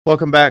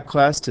Welcome back,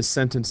 class, to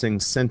Sentencing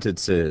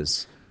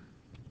Sentences.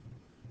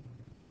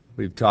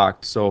 We've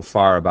talked so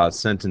far about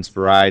sentence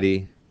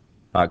variety,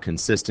 about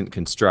consistent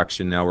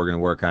construction. Now we're going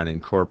to work on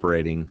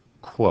incorporating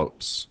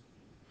quotes.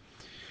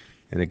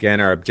 And again,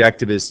 our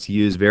objective is to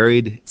use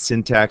varied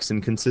syntax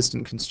and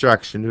consistent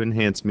construction to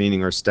enhance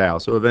meaning or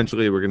style. So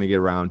eventually we're going to get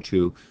around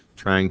to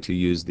trying to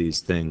use these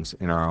things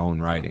in our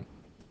own writing.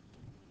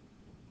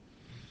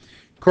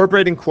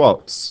 Incorporating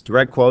quotes.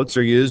 Direct quotes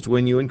are used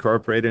when you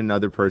incorporate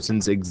another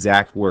person's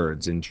exact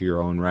words into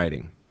your own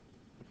writing.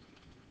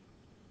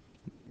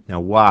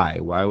 Now, why?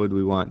 Why would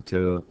we want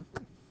to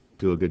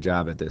do a good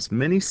job at this?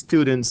 Many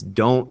students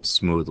don't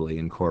smoothly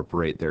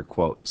incorporate their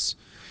quotes.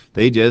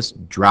 They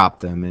just drop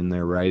them in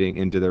their writing,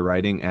 into their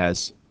writing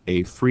as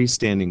a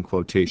freestanding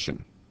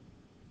quotation.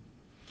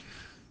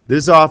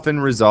 This often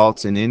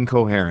results in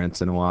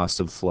incoherence and a loss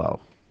of flow.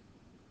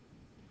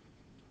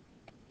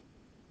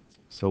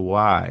 So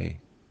why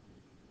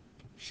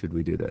should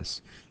we do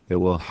this? It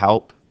will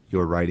help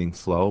your writing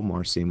flow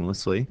more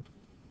seamlessly.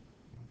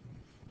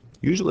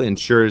 Usually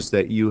ensures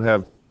that you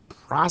have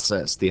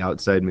processed the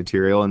outside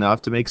material enough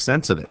to make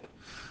sense of it.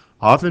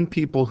 Often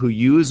people who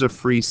use a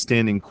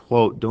freestanding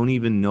quote don't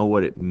even know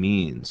what it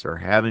means or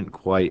haven't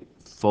quite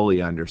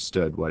fully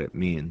understood what it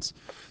means.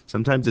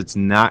 Sometimes it's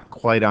not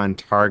quite on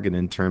target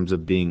in terms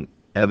of being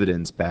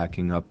evidence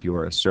backing up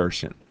your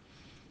assertion.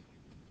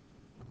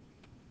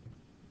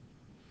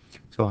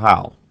 So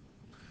how?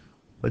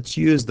 Let's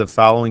use the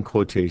following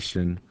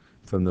quotation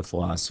from the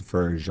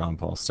philosopher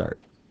Jean-Paul Sartre.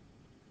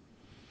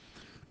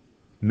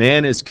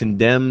 Man is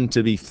condemned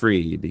to be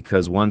free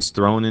because once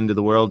thrown into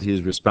the world, he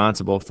is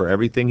responsible for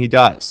everything he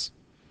does.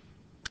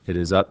 It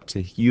is up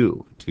to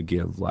you to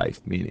give life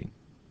meaning.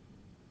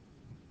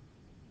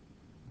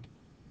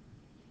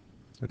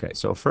 Okay,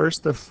 so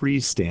first the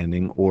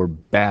freestanding or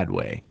bad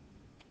way.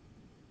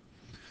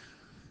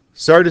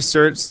 Sartre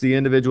asserts the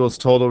individual's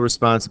total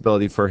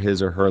responsibility for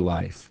his or her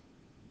life,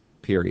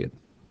 period.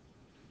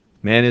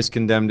 Man is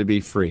condemned to be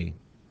free.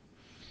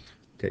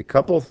 Okay, a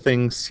couple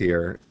things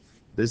here.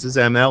 This is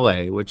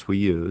MLA, which we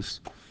use.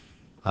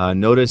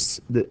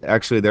 Notice that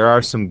actually there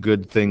are some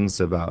good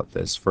things about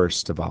this,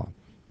 first of all.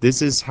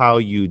 This is how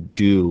you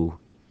do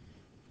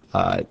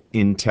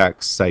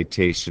in-text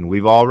citation.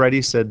 We've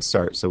already said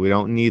Sartre, so we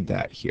don't need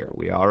that here.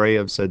 We already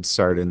have said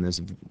Sartre in this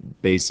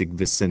basic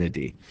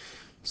vicinity.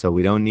 So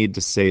we don't need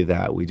to say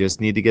that. We just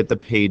need to get the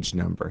page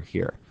number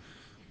here.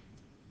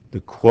 The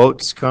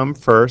quotes come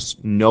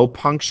first. No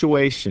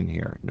punctuation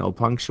here. No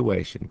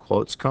punctuation.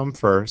 Quotes come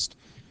first.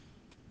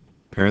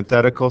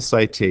 Parenthetical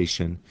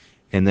citation.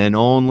 And then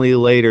only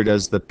later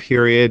does the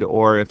period,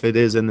 or if it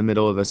is in the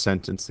middle of a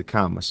sentence, the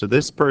comma. So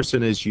this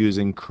person is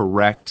using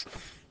correct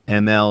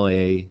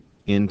MLA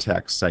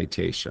in-text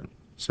citation.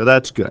 So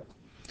that's good.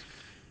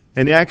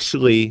 And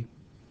actually,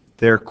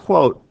 their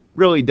quote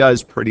really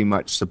does pretty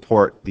much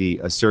support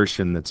the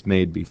assertion that's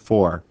made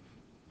before.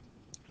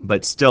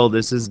 But still,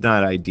 this is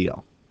not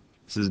ideal.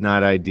 This is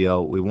not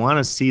ideal. We want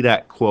to see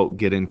that quote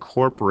get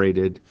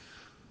incorporated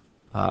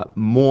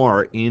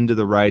more into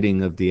the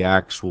writing of the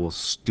actual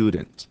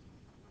student.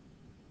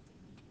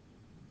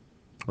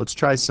 Let's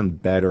try some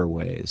better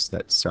ways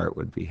that Sartre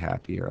would be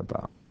happier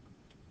about.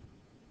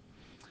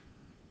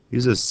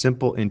 Use a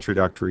simple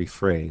introductory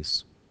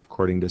phrase.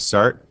 According to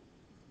Sartre,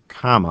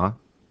 comma,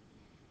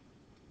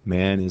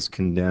 man is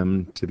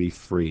condemned to be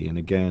free. And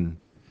again,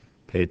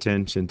 pay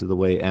attention to the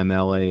way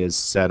MLA is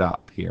set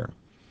up here.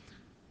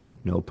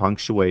 No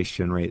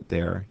punctuation right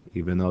there.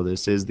 Even though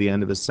this is the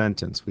end of a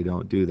sentence, we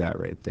don't do that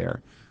right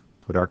there.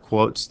 Put our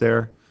quotes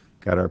there.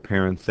 Got our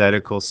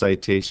parenthetical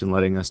citation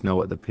letting us know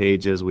what the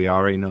page is. We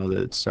already know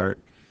that it's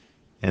Sartre.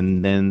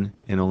 And then,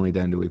 and only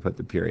then, do we put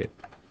the period.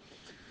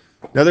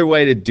 Another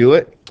way to do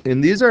it,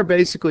 and these are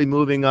basically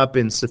moving up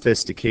in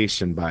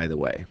sophistication, by the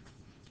way.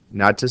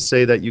 Not to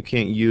say that you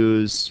can't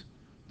use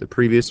the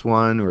previous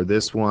one or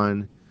this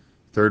one.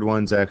 Third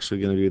one's actually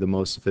going to be the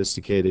most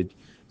sophisticated.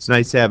 It's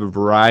nice to have a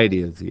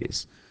variety of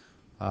these,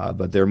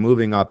 but they're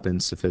moving up in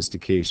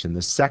sophistication.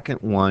 The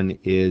second one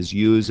is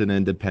use an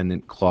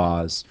independent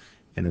clause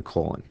and a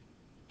colon.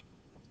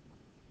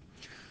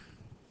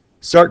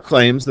 Sartre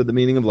claims that the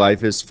meaning of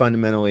life is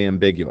fundamentally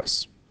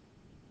ambiguous.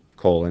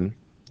 Colon,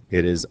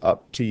 it is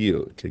up to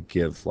you to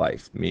give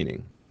life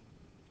meaning.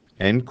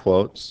 End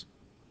quotes,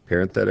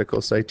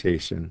 parenthetical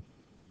citation,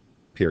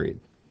 period.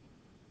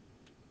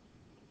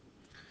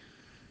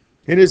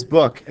 In his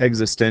book,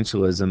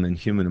 Existentialism and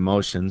Human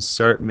Emotions,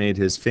 Sartre made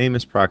his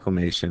famous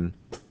proclamation,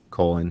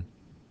 colon,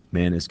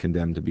 man is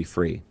condemned to be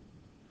free.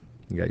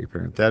 You got your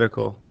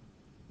parenthetical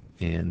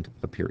and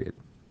a period.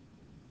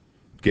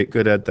 Get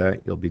good at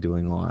that. You'll be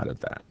doing a lot of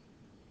that.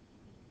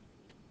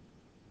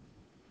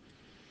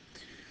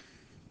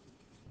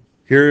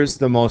 Here's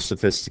the most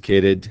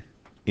sophisticated.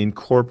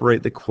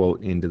 Incorporate the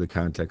quote into the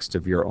context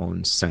of your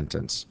own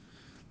sentence.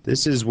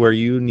 This is where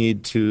you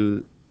need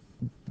to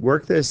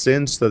work this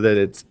in so that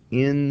it's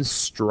in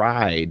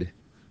stride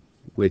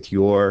with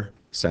your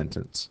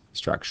sentence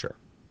structure.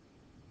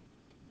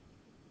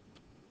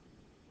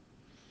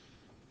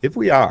 If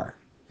we are,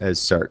 as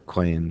Sartre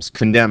claims,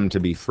 condemned to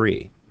be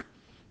free.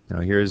 Now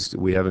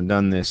we haven't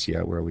done this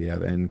yet, where we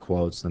have end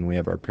quotes, then we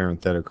have our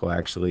parenthetical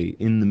actually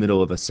in the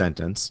middle of a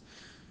sentence.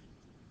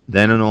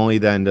 Then and only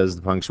then does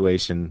the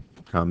punctuation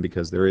come,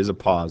 because there is a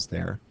pause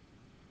there.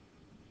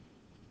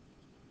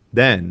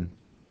 Then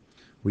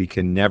we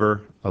can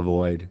never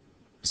avoid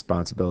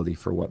responsibility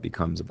for what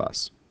becomes of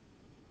us.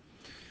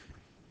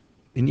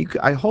 And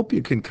I hope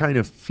you can kind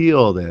of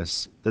feel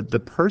this, that the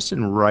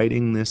person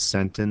writing this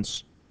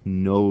sentence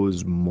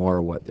knows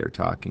more what they're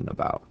talking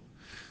about.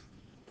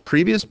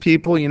 Previous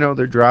people,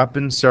 they're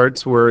dropping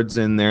Sartre's words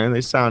in there, and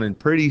they sounded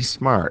pretty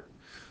smart.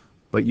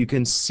 But you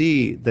can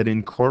see that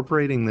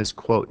incorporating this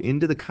quote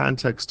into the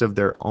context of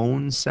their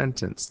own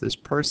sentence, this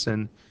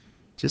person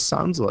just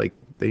sounds like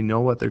they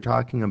know what they're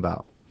talking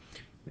about.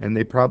 And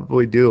they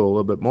probably do a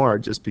little bit more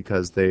just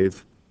because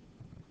they've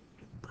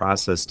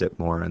processed it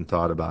more and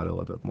thought about it a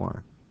little bit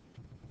more.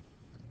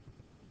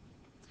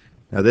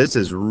 Now this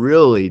is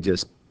really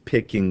just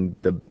picking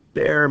the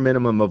bare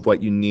minimum of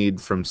what you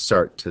need from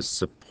Sartre to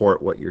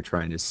support what you're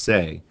trying to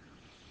say.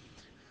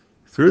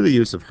 Through the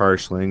use of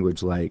harsh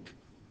language like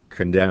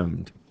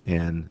condemned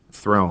and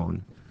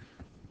thrown,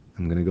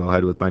 I'm going to go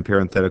ahead with my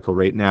parenthetical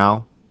right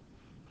now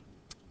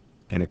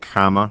and a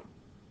comma.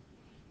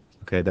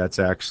 Okay, that's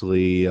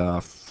actually a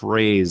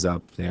phrase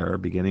up there,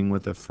 beginning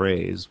with a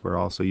phrase. We're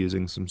also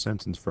using some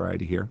sentence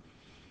variety here.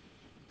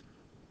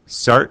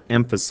 Sartre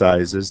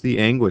emphasizes the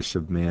anguish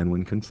of man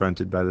when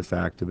confronted by the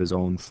fact of his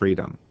own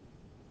freedom.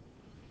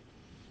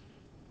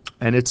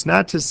 And it's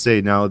not to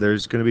say, now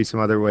there's going to be some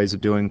other ways of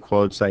doing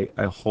quotes. I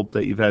hope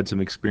that you've had some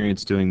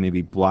experience doing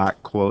maybe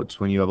block quotes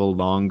when you have a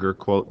longer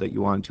quote that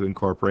you want to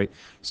incorporate.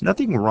 There's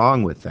nothing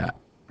wrong with that,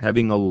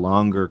 having a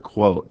longer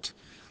quote,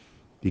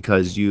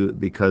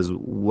 because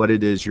what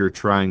it is you're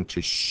trying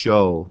to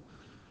show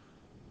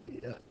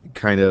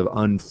kind of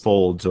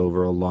unfolds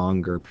over a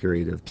longer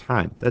period of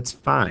time. That's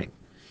fine.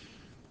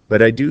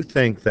 But I do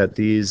think that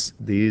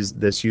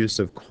this use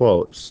of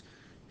quotes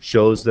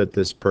shows that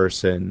this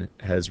person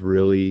has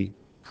really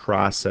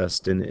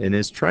processed and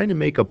is trying to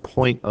make a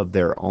point of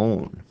their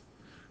own.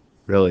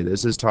 Really,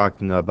 this is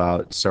talking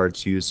about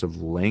Sartre's use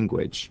of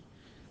language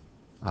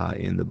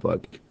in the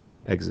book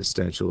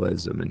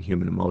Existentialism and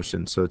Human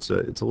Emotion. So it's a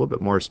little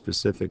bit more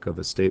specific of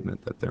a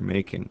statement that they're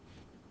making.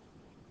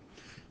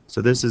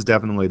 So this is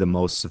definitely the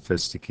most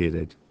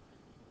sophisticated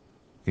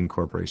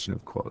incorporation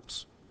of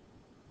quotes.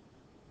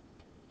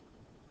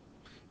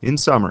 In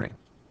summary,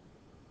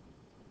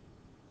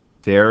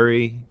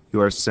 vary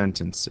your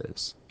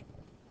sentences.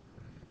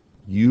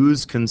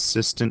 Use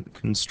consistent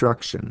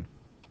construction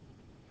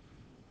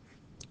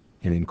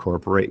and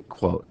incorporate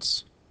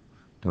quotes.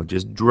 Don't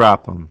just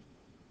drop them,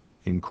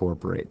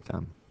 incorporate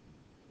them.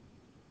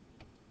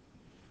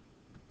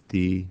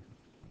 The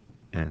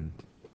end.